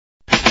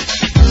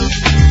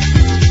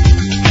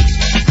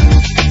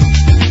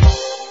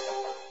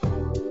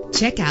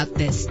Check out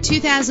this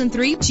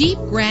 2003 Jeep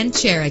Grand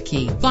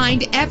Cherokee.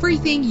 Find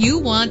everything you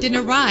want in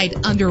a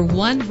ride under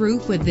one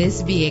roof with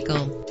this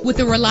vehicle. With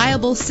a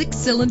reliable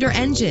 6-cylinder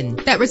engine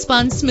that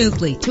responds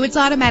smoothly to its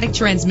automatic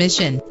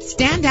transmission.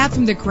 Stand out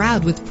from the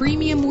crowd with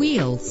premium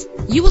wheels.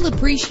 You will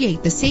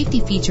appreciate the safety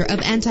feature of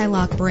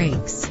anti-lock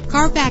brakes.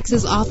 Carfax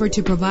is offered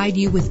to provide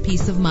you with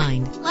peace of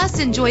mind. Plus,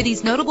 enjoy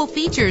these notable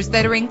features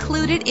that are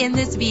included in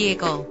this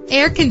vehicle: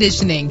 air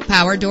conditioning,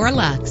 power door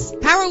locks,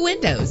 power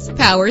windows,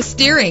 power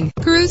steering,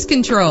 cruise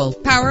control,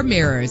 power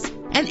mirrors,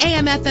 an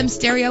AM/FM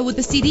stereo with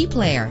a CD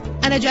player,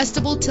 an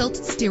adjustable tilt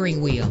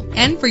steering wheel.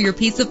 And for your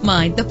peace of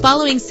mind, the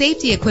following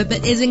safety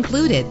equipment is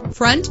included: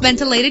 front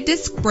ventilated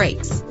disc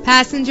brakes,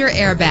 passenger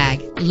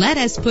airbag. Let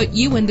us put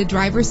you in the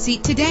driver's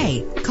seat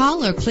today.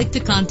 Call or click to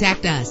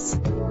contact us.